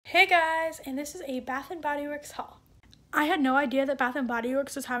Hey guys, and this is a Bath & Body Works haul. I had no idea that Bath & Body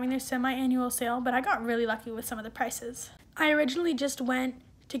Works was having their semi-annual sale, but I got really lucky with some of the prices. I originally just went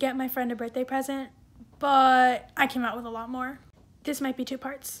to get my friend a birthday present, but I came out with a lot more. This might be two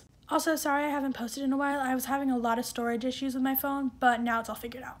parts. Also, sorry I haven't posted in a while. I was having a lot of storage issues with my phone, but now it's all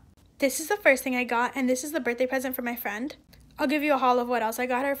figured out. This is the first thing I got, and this is the birthday present for my friend. I'll give you a haul of what else I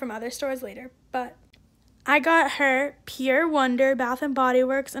got her from other stores later, but I got her Pure Wonder Bath & Body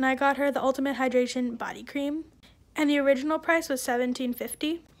Works, and I got her the Ultimate Hydration Body Cream. And the original price was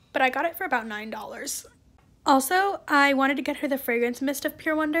 $17.50, but I got it for about $9. Also, I wanted to get her the fragrance mist of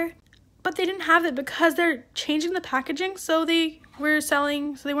Pure Wonder, but they didn't have it because they're changing the packaging, so they weren't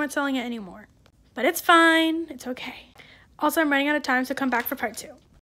selling it anymore. But it's fine, it's okay. Also, I'm running out of time, so come back for part 2.